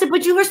 I said,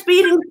 "But you were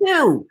speeding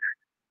too.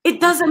 It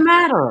doesn't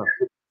matter.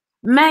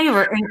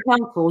 Mayor and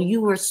council,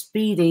 you were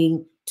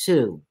speeding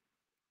too."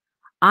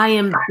 I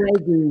am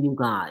begging you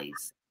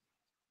guys,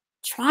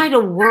 try to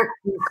work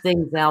these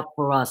things out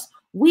for us.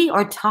 We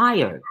are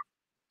tired,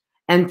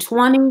 and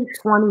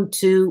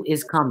 2022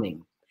 is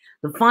coming.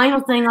 The final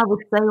thing I would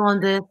say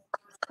on this,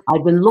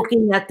 I've been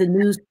looking at the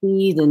news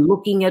feed and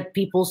looking at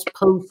people's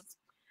posts,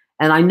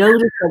 and I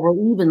noticed that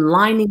we're even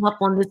lining up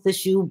on this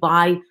issue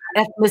by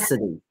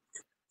ethnicity.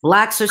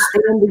 Blacks are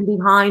standing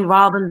behind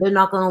Robin. They're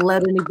not going to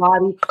let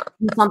anybody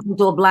do something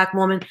to a Black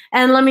woman.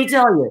 And let me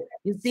tell you,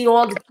 you see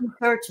all the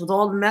t-shirts with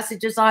all the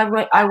messages I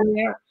wear.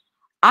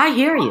 I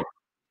hear you.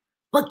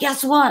 But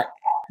guess what?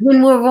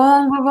 When we're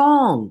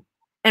wrong.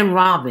 And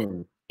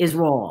Robin is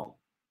wrong.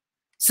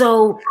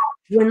 So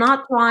we're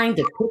not trying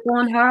to pick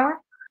on her.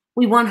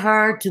 We want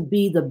her to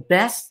be the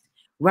best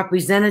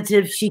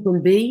representative she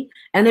can be.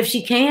 And if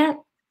she can't,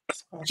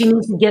 she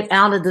needs to get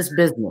out of this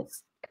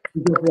business,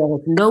 because there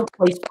is no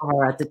place for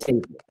her at the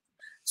table.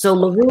 So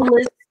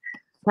LaRuelist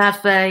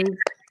Cafe,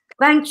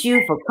 thanks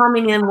you for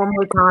coming in one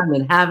more time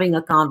and having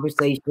a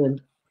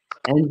conversation.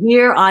 And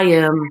here I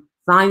am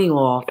signing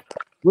off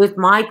with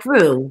my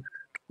crew.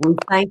 We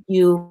thank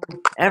you,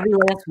 every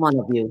last one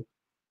of you.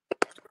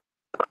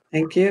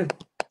 Thank you.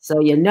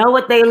 So you know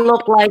what they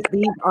look like.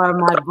 These are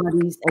my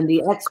buddies and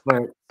the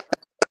experts